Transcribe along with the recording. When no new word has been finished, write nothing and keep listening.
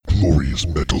Glorious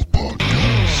Metal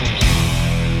Podcast.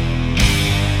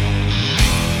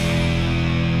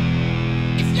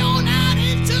 If you're not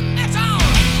into metal,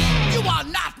 you are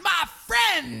not my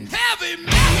friend. Heavy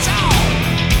metal,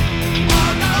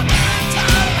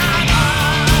 ornamental and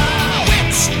all.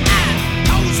 Witch and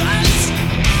posers,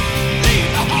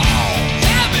 lead the hall.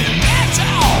 Heavy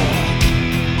metal,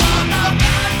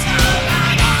 ornamental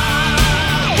and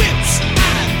all. Witch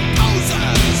and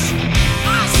posers,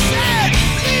 I said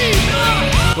lead the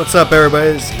hall. What's up, everybody?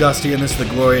 It's Dusty, and this is the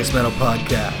Glorious Metal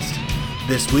Podcast.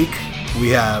 This week, we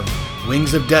have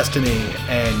Wings of Destiny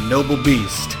and Noble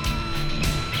Beast.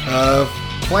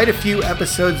 Quite a few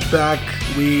episodes back,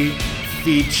 we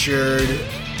featured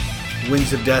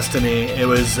Wings of Destiny. It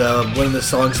was one of the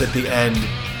songs at the end,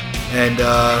 and,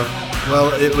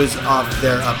 it was off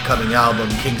their upcoming album,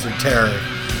 Kings of Terror.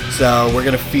 So we're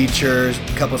going to feature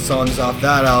a couple songs off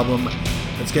that album.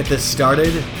 Let's get this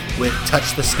started with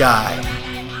Touch the Sky.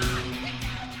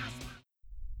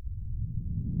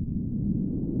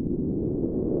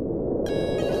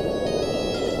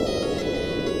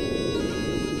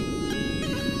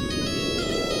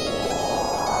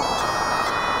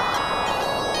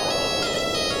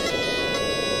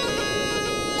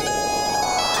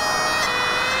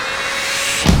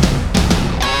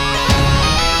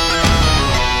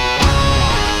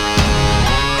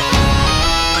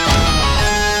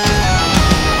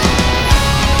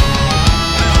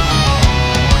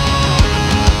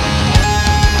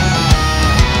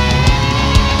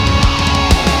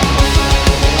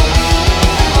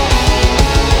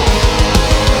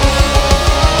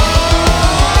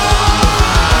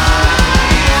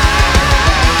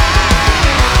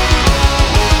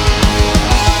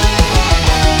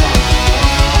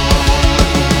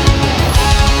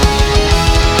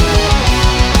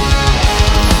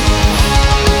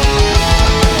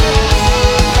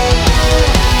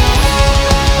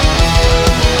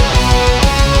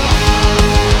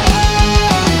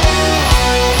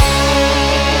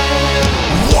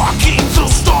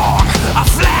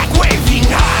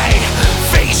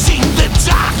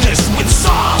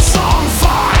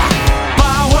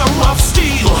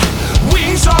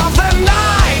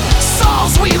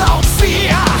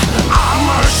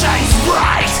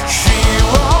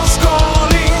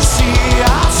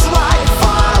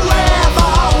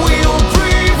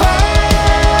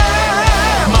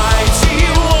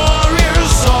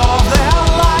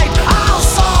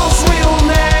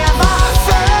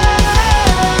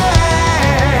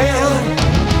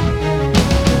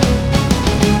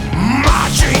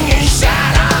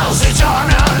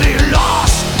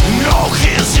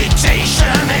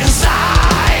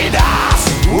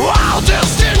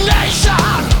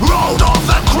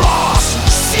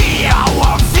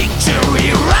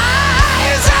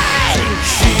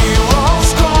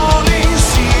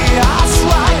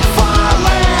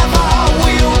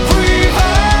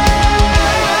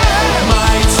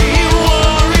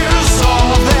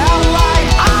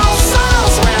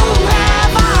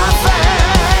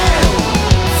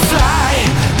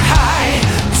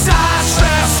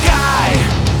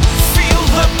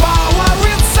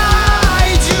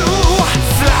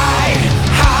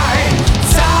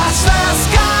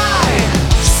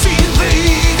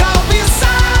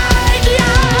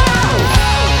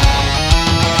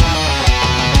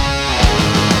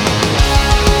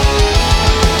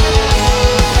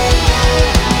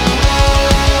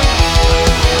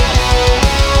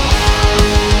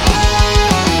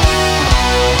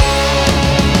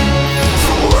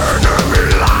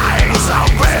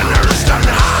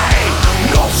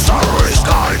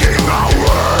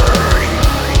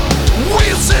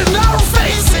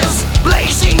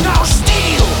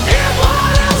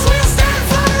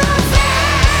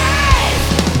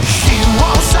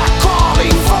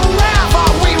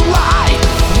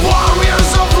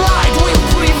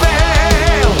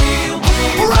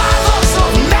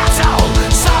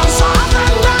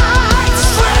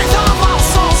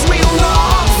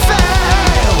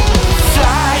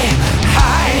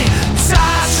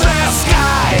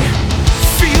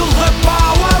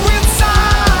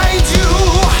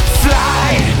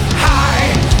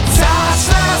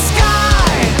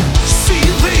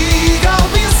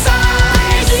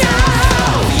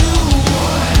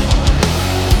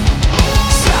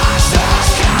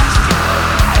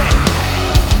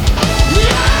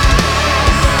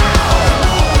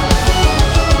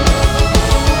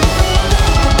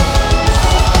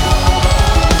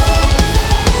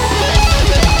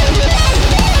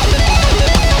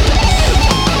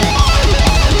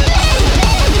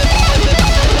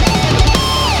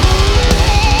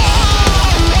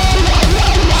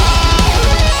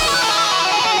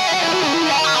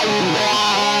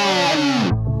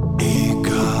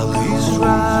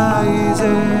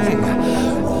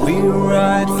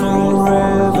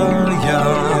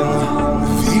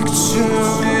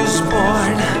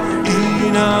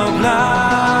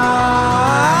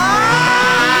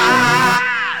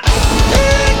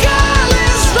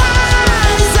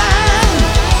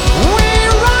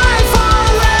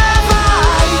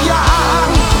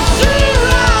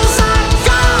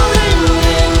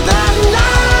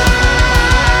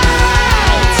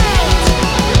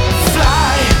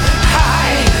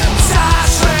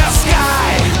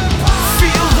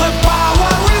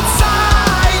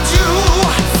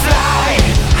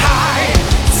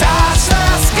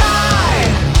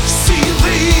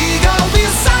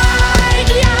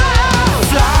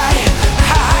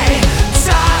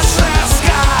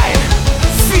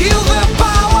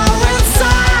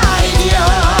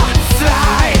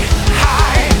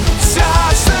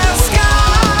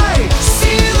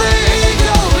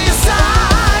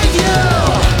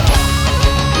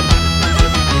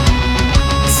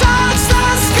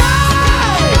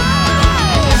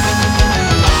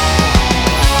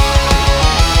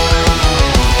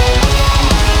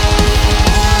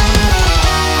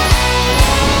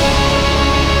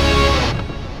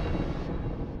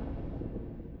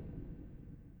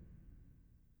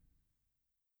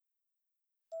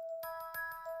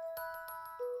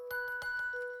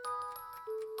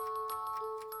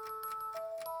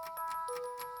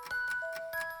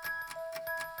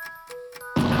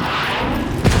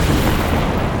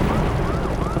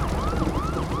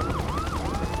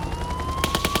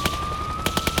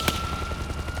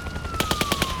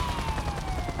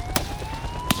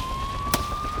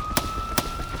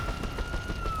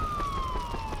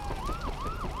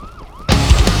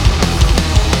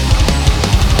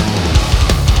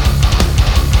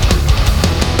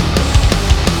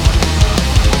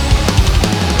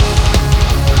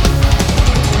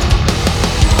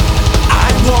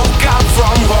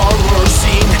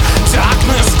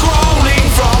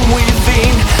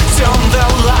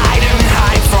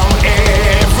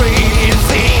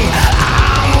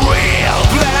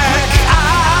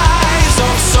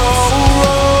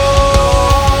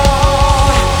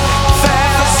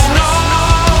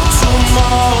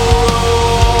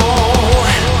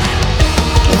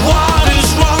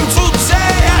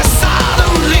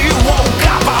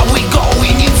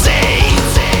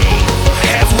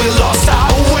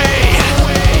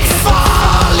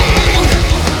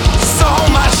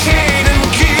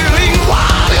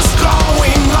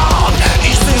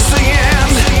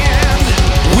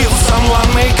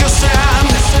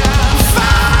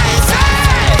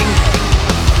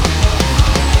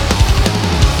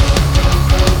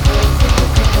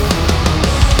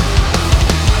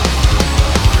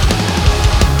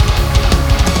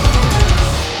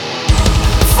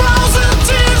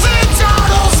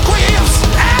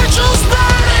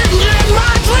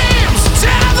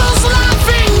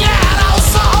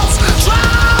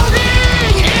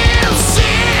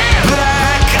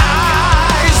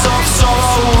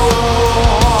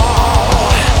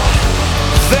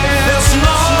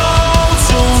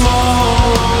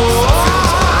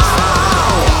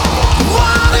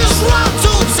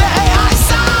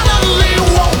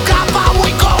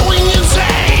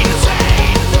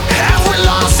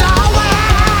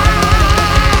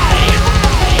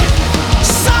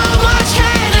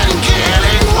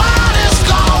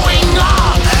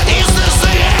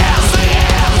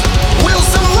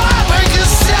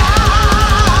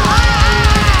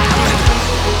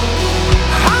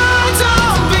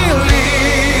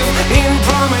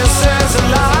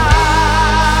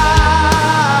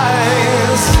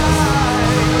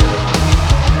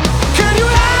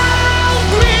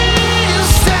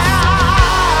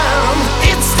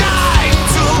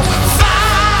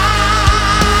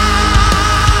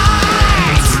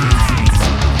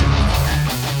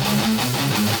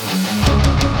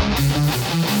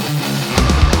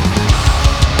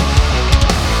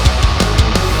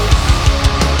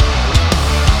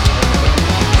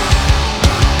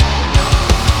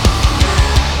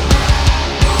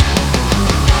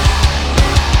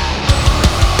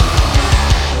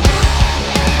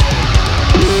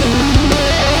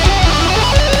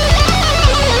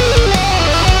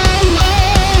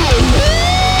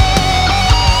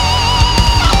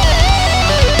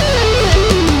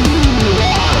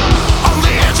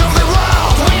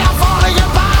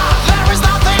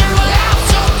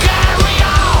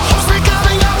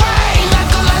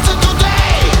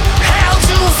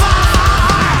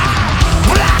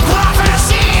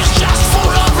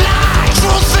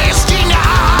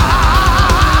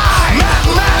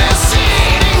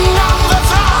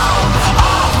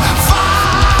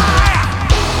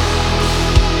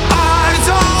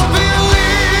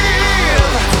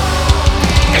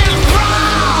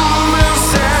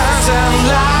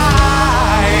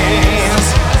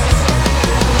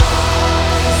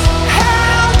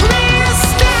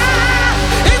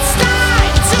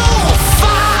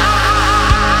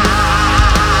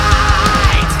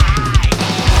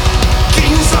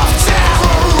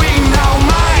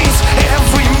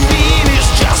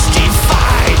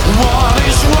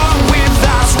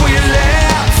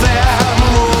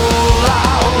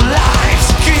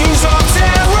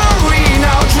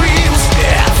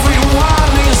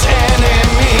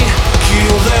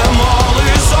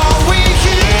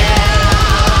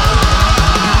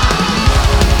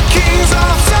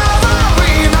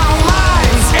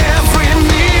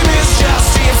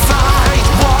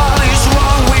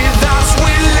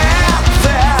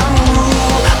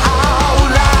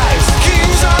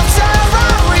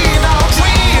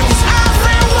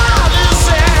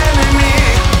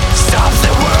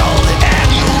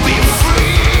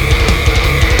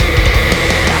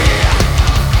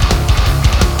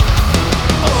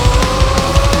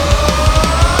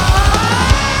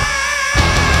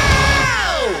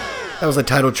 That was the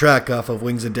title track off of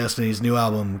Wings of Destiny's new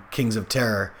album, Kings of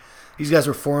Terror. These guys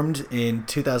were formed in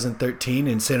 2013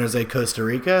 in San Jose, Costa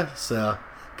Rica, so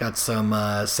got some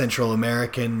Central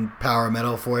American power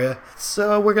metal for you.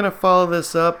 So we're going to follow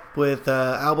this up with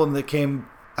an album that came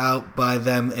out by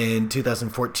them in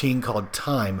 2014 called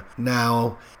Time.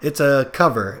 Now, it's a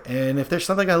cover, and if there's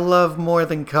something I love more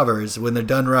than covers when they're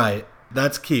done right,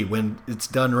 that's key, when it's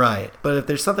done right. But if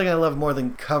there's something I love more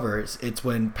than covers, it's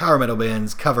when power metal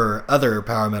bands cover other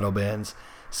power metal bands.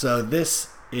 So this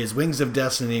is Wings of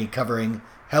Destiny covering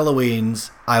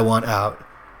Helloween's I Want Out.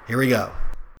 Here we go.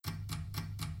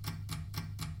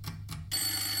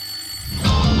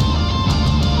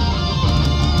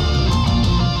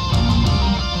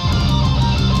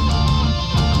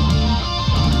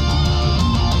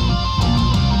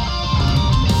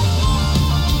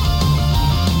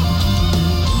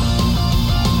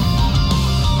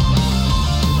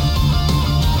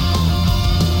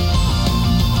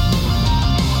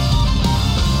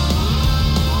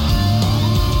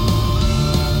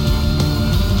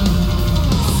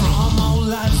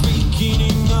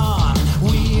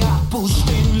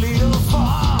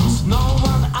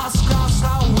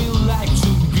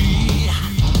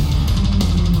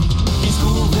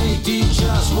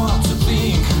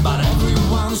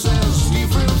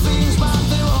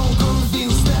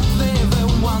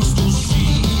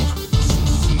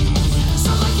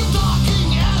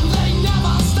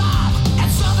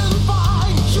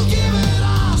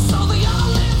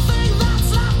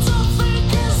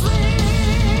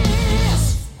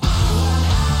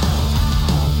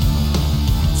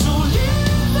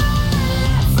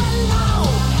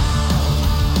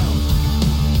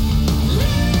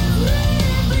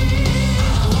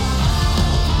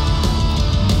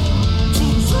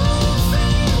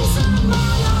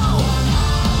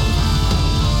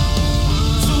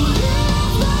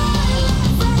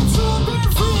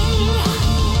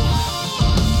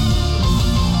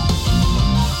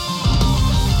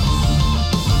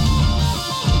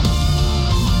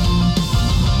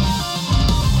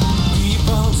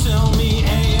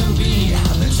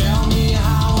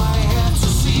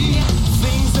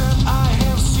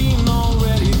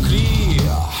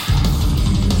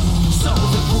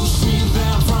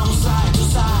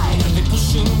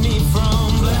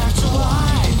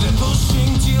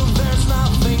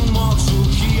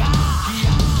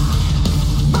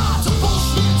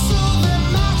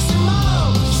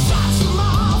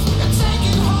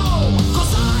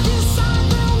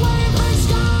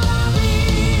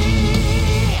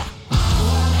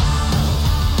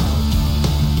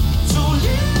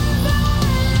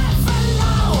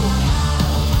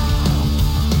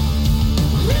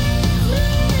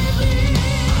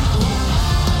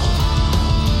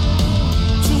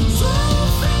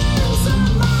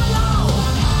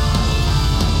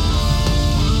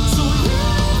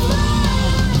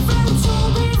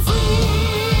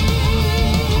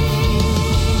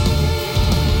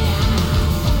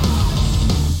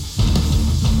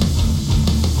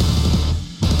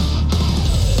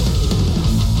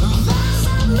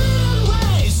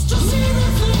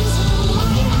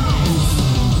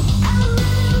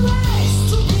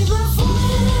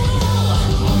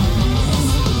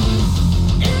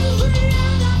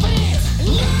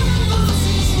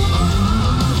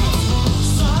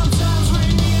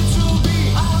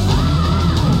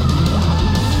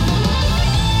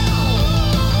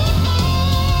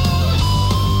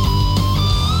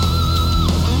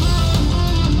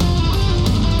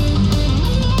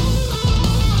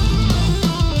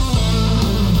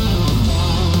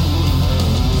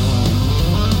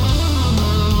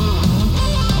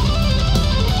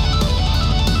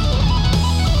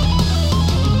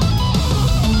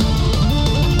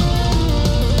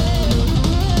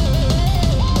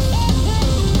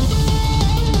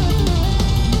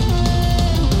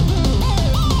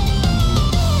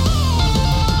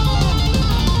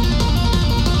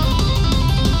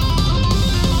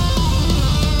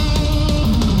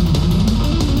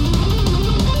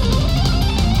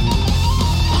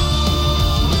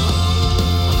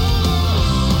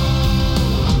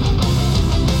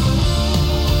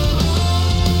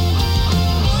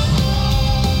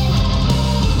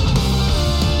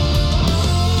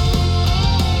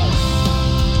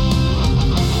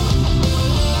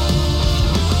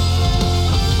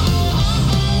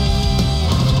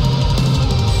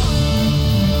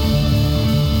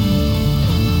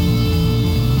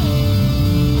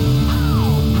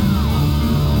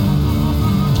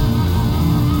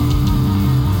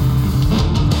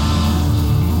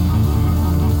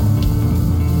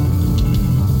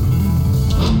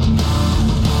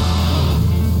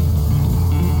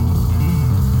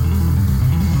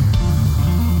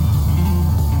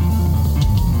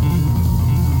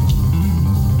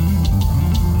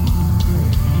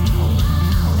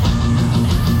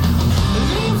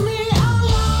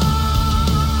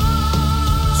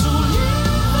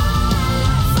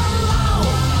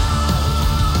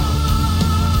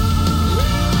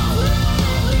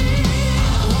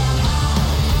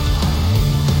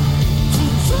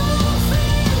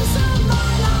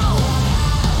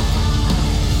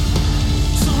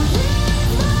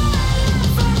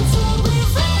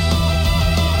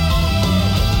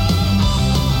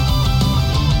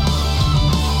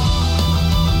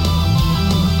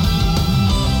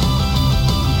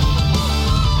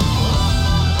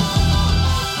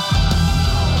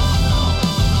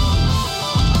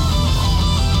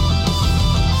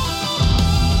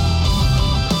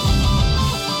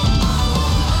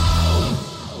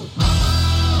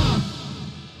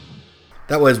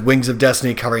 That was Wings of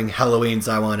Destiny covering Halloween's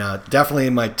I Want Out. Definitely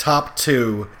my top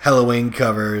 2 Halloween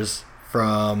covers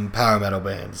from power metal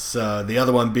bands. The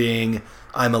other one being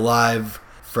I'm Alive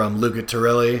from Luca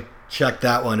Turilli. Check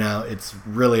that one out. It's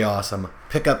really awesome.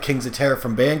 Pick up Kings of Terror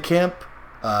from Bandcamp,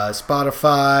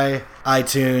 Spotify,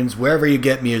 iTunes, wherever you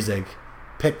get music.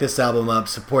 Pick this album up.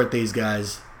 Support these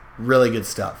guys. Really good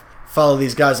stuff. Follow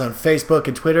these guys on Facebook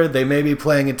and Twitter. They may be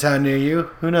playing in town near you.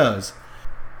 Who knows?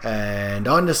 And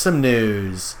on to some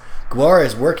news. Gwar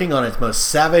is working on its most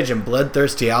savage and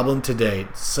bloodthirsty album to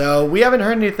date. So we haven't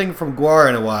heard anything from Gwar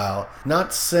in a while.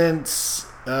 Not since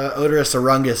Odorous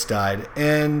Orungus died.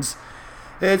 And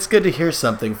it's good to hear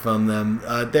something from them.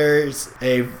 There's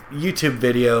a YouTube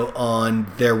video on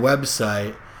their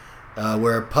website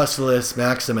where Pustulus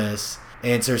Maximus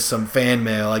answers some fan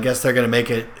mail. I guess they're going to make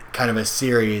it kind of a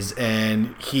series,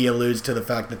 and he alludes to the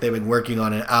fact that they've been working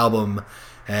on an album,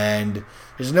 and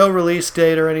there's no release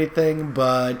date or anything,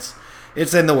 but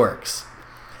it's in the works.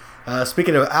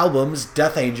 Speaking of albums,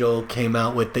 Death Angel came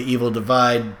out with The Evil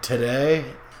Divide today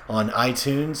on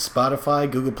iTunes, Spotify,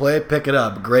 Google Play. Pick it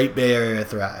up. Great Bay Area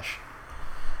thrash.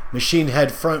 Machine Head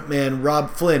frontman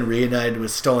Rob Flynn reunited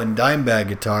with stolen Dimebag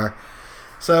guitar.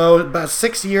 So about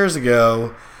 6 years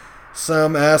ago,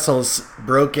 some assholes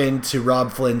broke into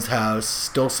Rob Flynn's house,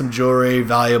 stole some jewelry,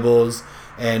 valuables,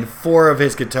 and 4 of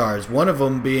his guitars. One of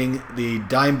them being the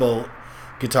Dimebolt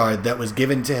guitar that was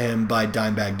given to him by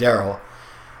Dimebag Darrell.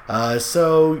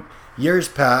 So years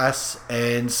pass,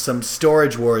 and some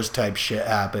Storage Wars type shit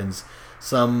happens.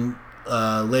 Some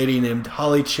lady named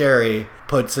Holly Cherry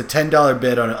puts a $10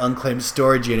 bid on an unclaimed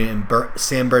storage unit in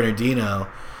San Bernardino,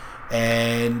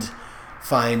 and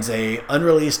finds a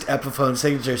unreleased Epiphone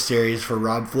signature series for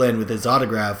Rob Flynn with his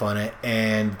autograph on it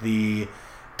and the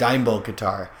Dimebolt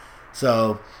guitar.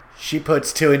 So she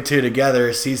puts 2 and 2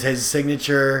 together, sees his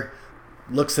signature,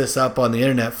 looks this up on the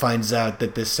internet, finds out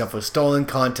that this stuff was stolen,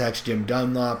 contacts Jim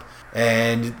Dunlop,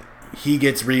 and he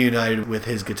gets reunited with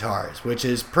his guitars, which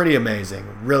is pretty amazing.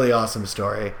 Really awesome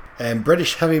story. And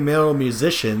British heavy metal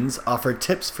musicians offer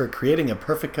tips for creating a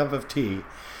perfect cup of tea.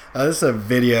 This is a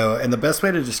video, and the best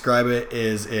way to describe it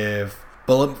is if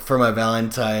Bullet for My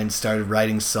Valentine started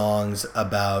writing songs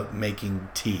about making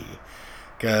tea.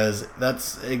 Because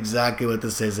that's exactly what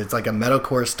this is. It's like a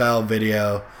metalcore style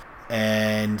video,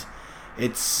 and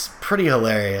it's pretty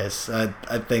hilarious. I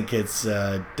think it's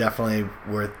definitely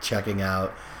worth checking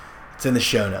out. It's in the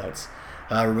show notes.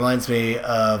 Reminds me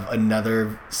of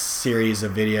another series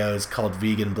of videos called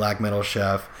Vegan Black Metal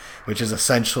Chef, which is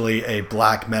essentially a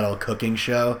black metal cooking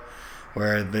show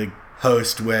where the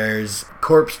host wears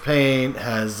corpse paint,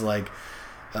 has like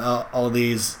all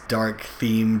these dark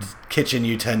themed kitchen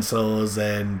utensils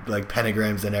and like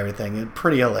pentagrams and everything. It's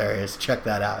pretty hilarious. Check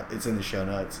that out. It's in the show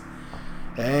notes.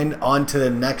 And on to the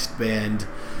next band,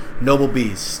 Noble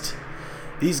Beast.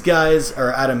 These guys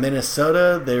are out of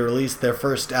Minnesota. They released their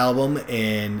first album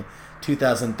in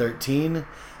 2013.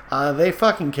 They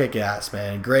fucking kick ass,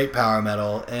 man. Great power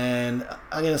metal. And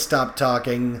I'm going to stop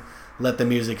talking, let the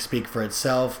music speak for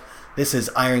itself. This is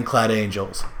Ironclad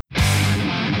Angels.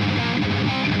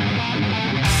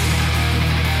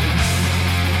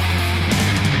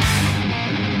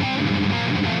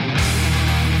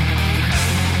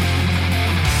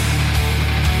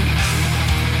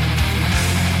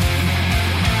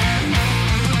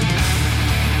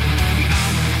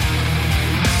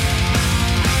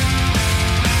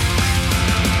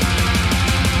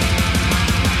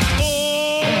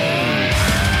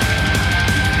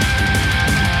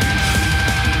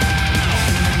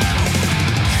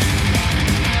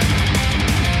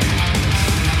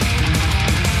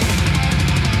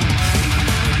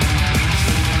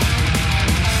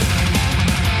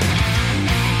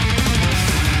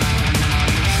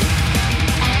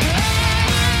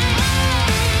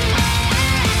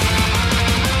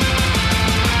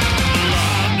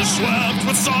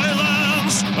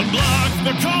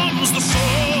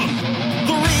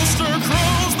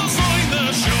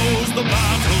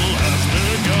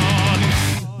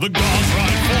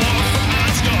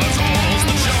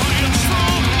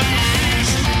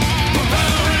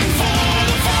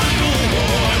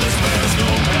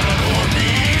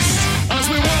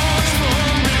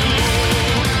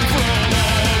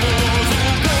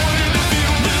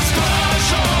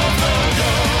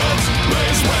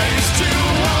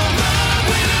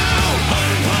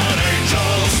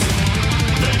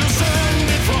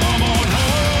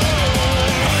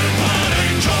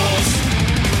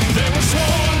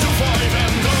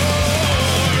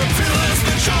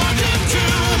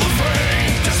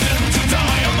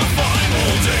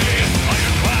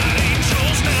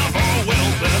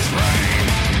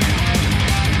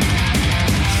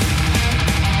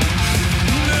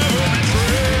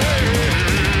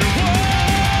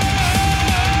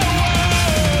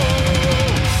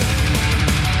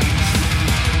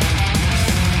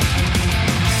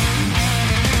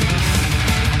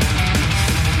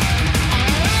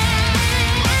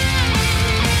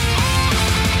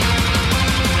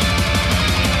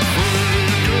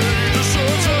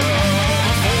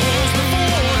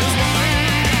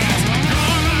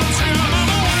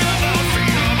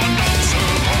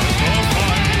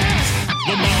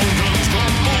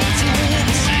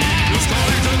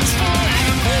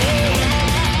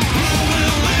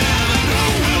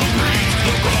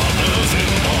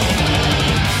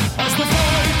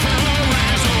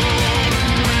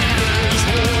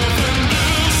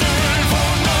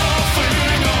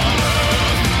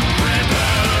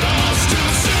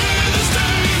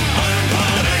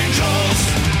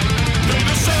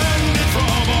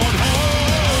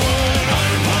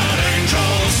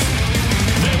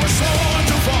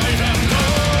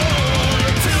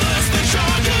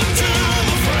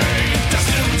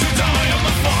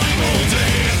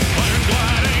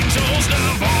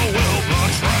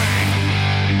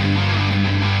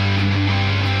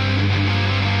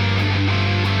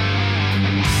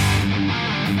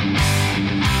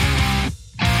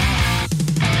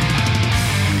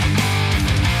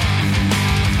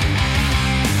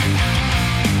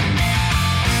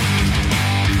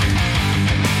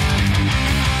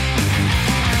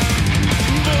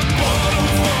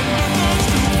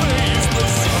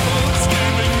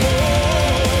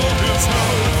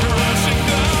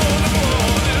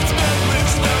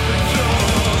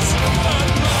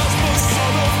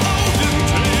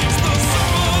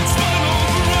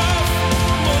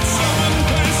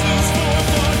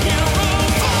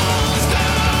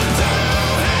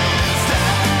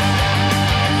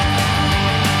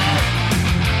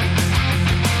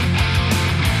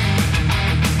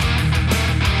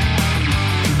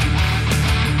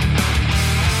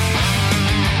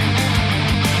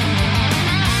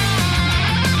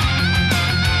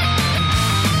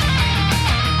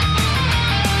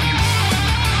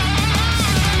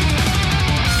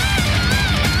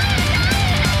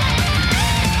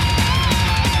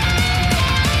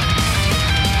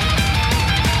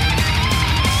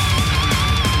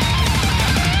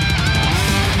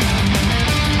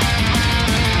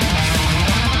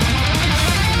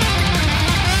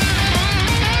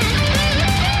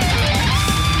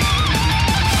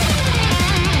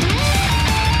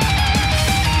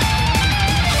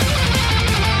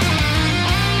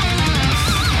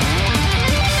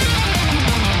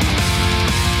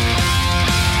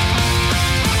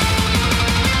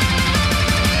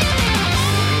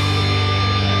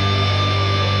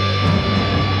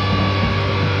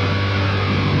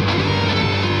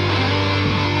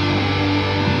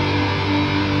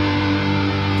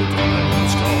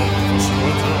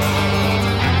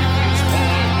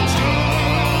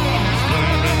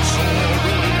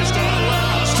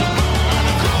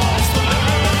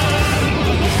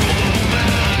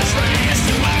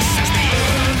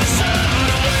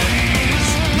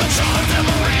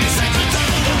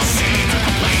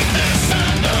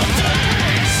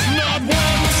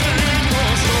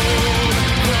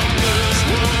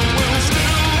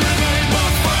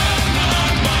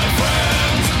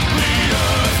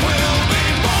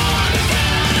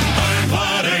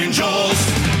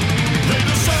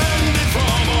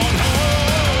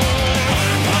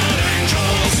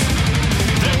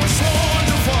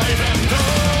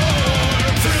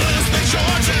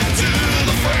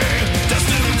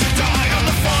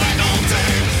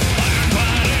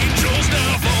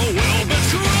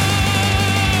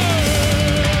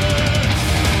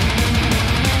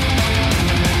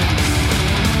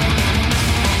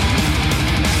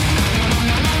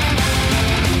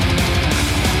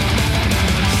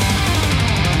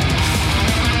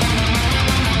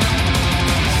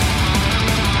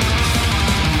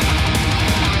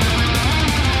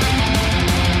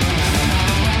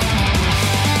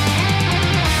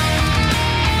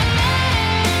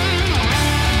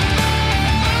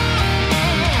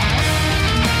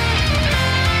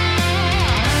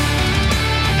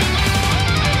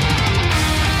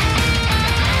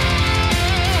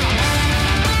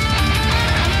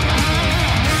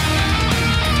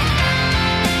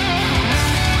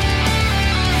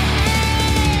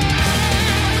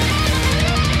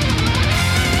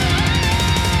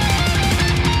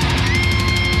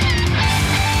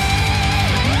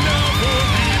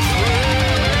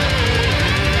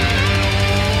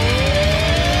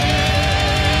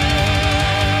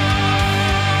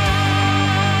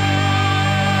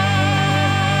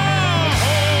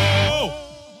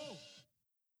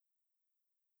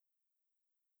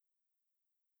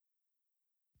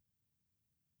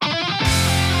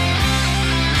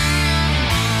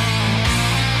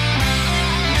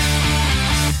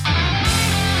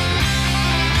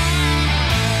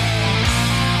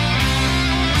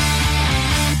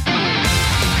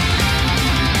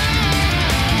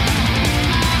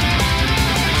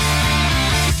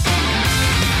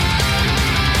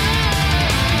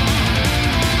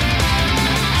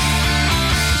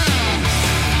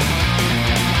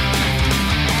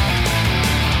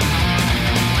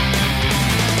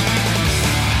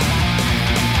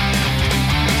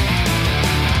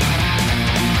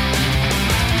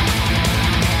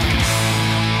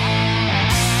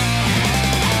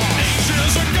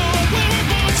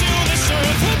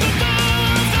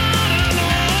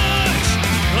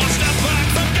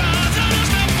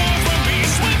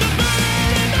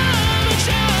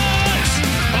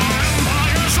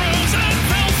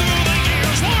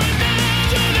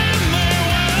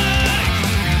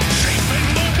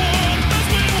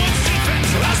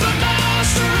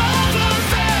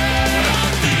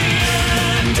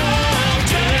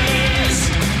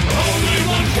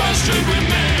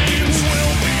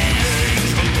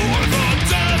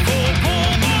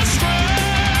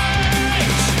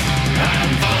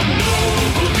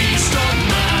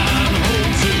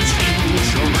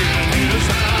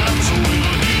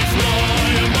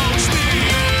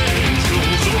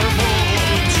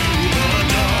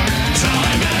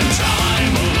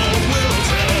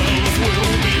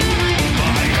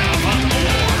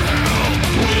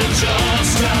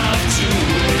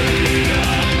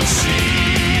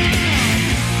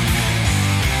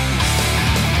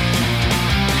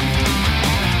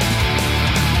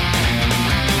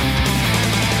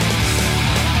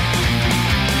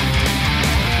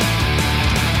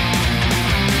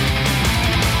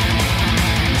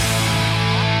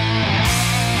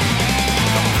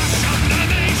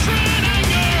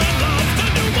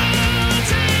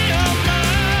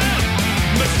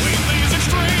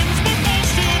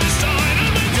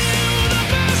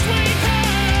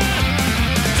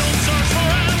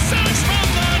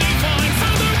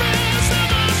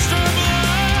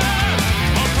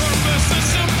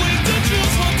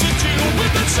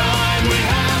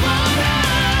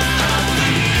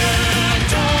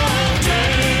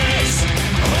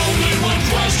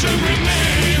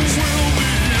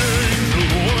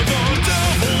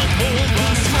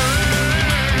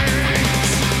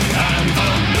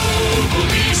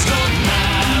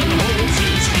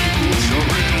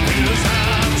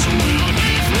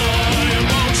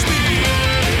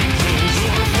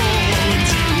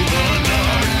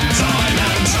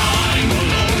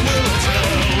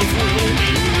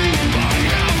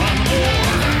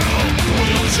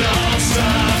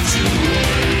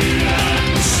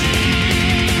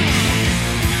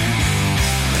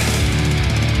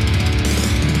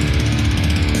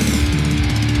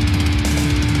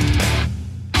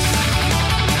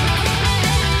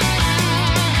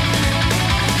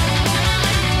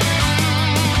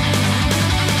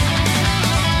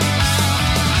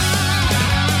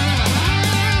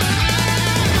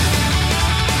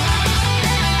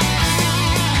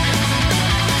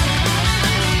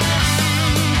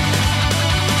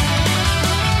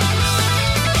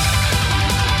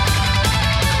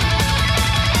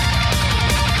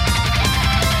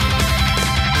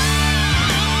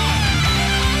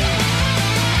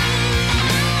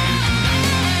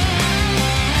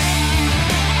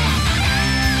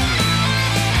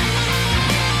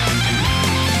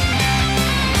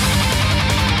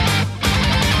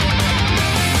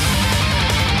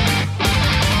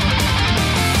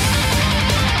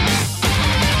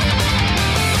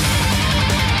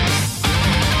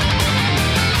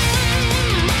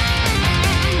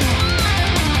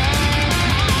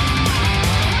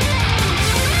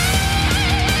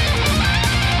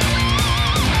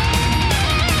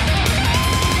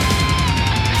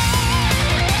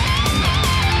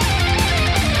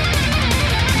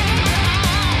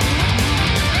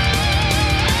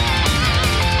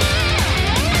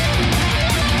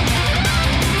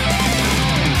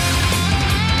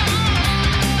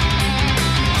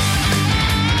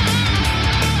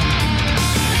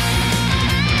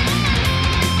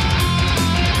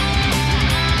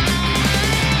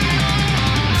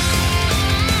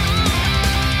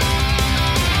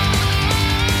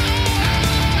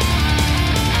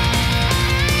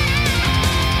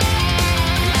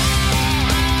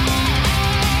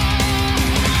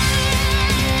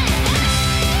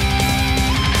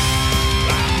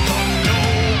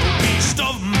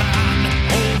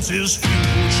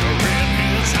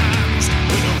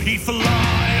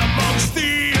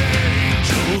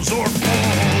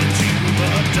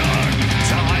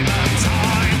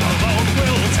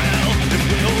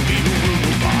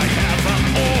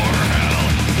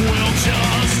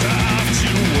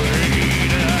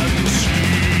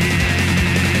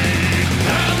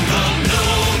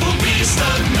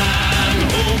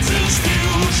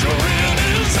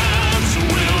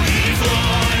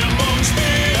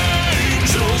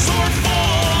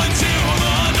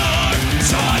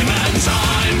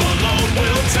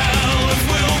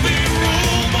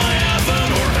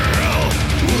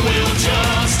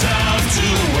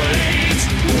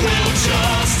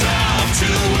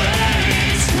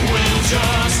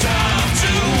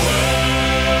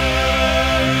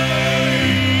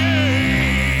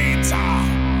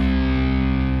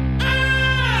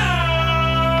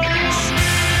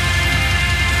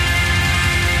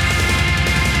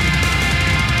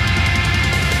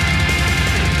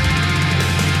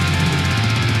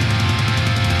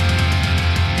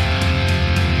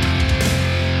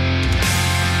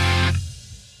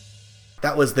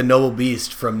 that was the Noble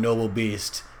Beast from Noble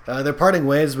Beast. They're parting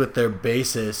ways with their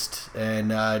bassist,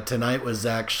 and tonight was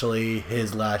actually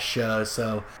his last show.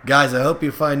 So, guys, I hope you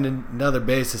find another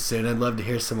bassist soon. I'd love to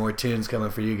hear some more tunes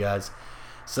coming for you guys.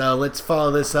 So let's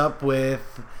follow this up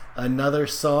with another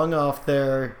song off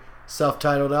their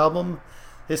self-titled album.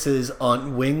 This is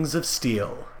On Wings of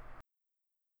Steel.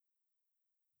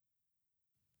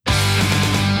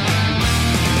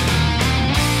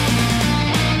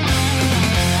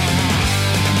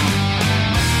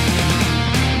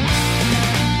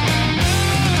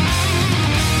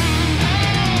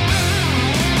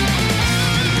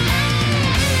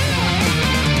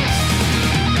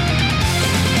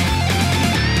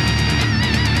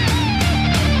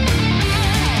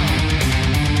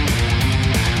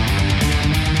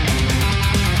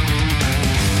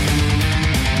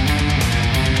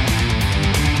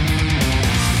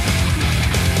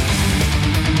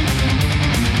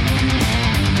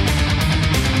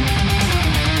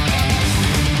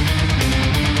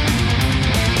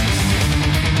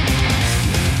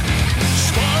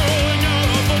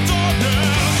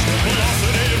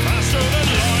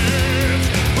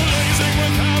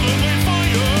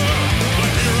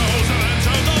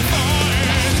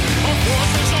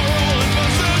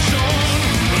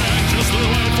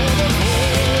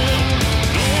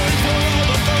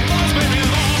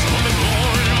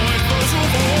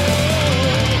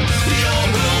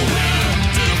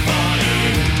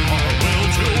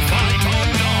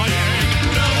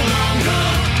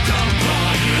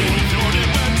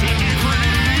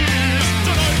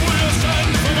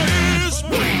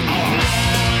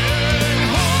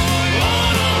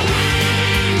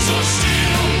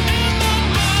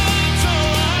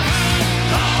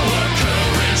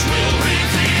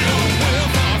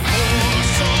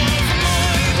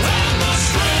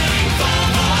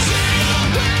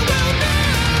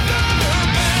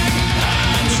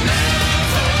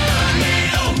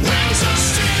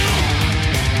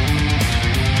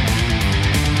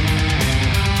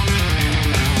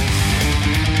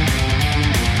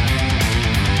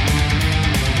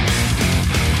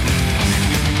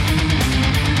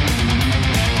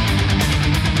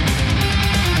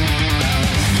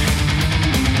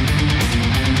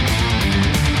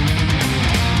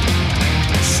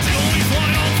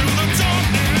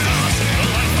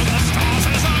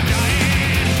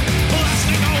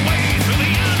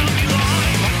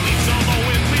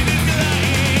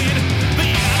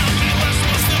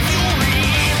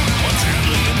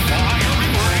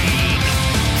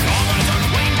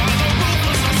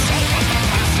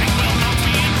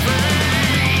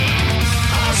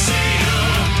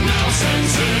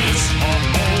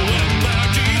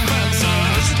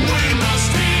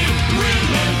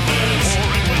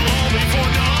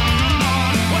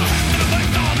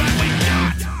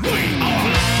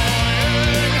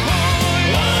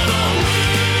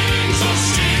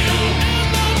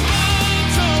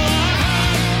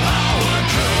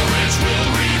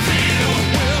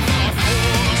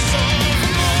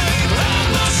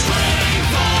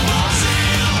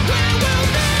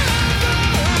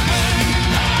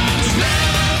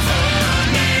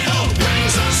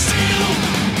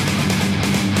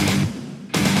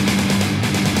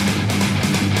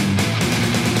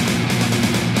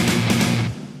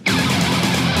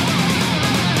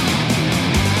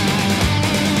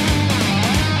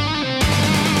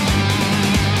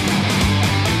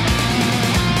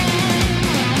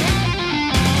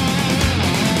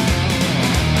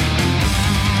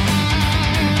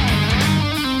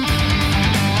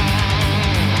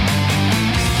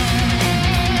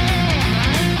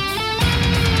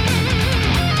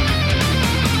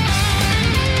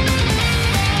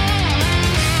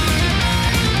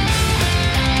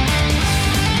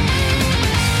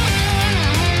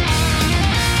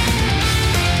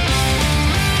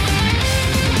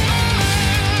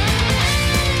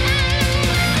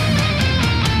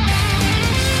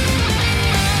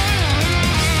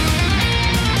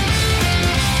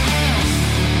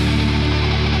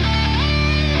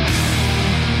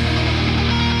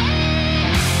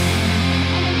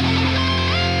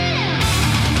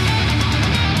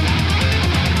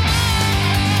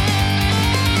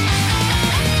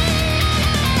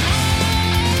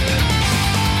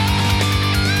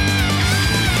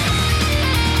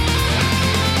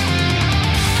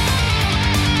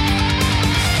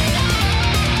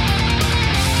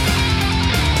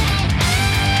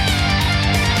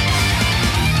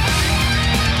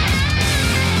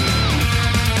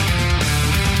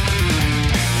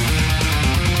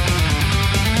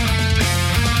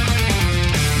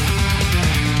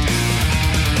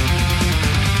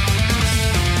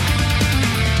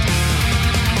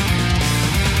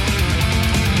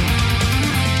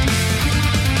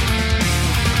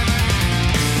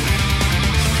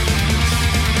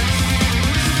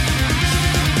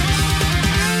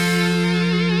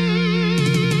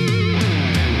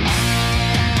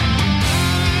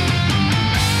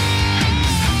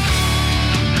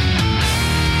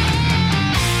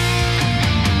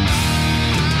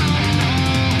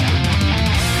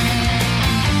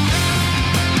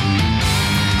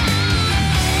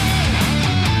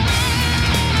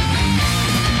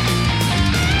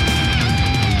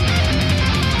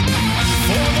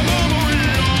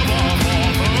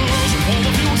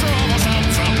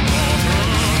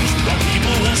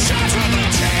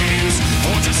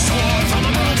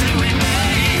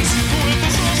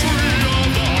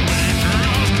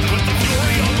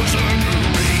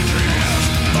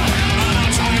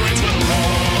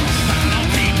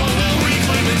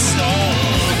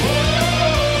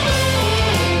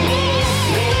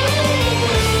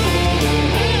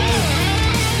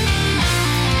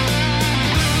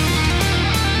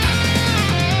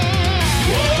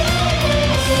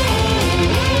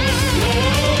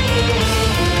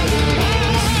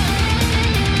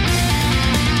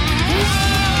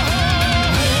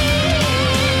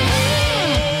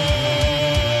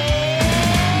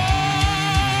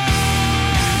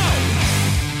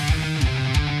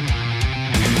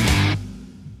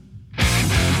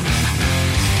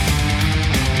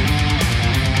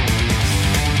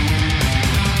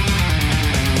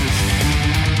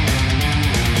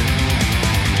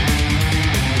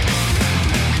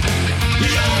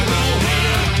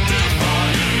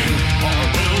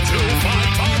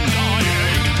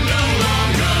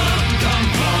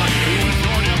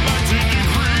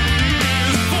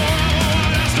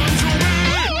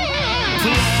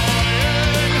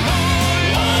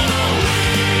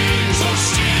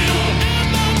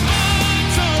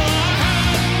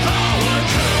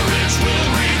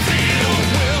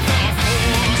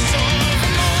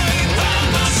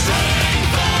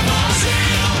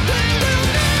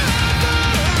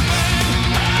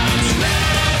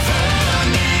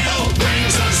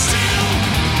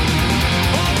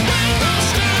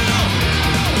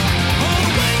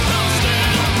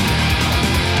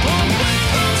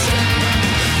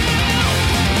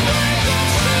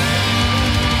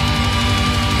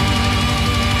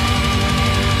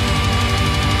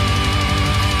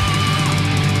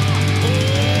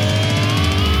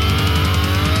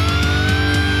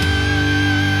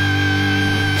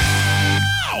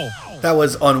 That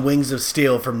was On Wings of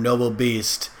Steel from Noble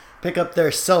Beast. Pick up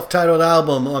their self-titled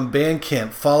album on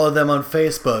Bandcamp. Follow them on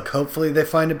Facebook. Hopefully they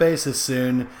find a bassist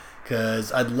soon,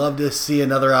 because I'd love to see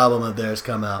another album of theirs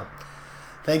come out.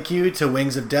 Thank you to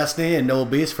Wings of Destiny and Noble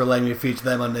Beast for letting me feature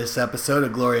them on this episode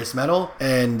of Glorious Metal.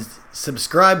 And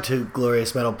subscribe to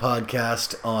Glorious Metal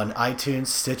Podcast on iTunes,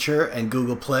 Stitcher, and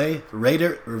Google Play. Rate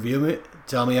it, review me,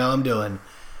 tell me how I'm doing.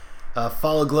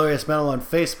 Follow Glorious Metal on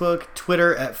Facebook,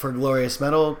 Twitter at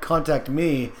ForGloriousMetal. Contact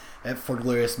me at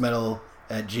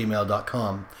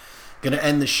forgloriousmetal@gmail.com. Gonna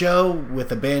end the show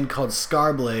with a band called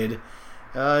Scarblade.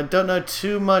 Don't know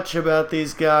too much about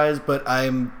these guys, but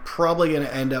I'm probably gonna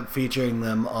end up featuring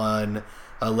them on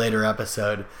a later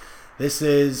episode. This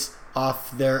is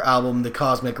off their album The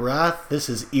Cosmic Wrath. This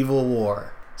is Evil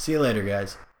War. See you later,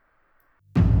 guys.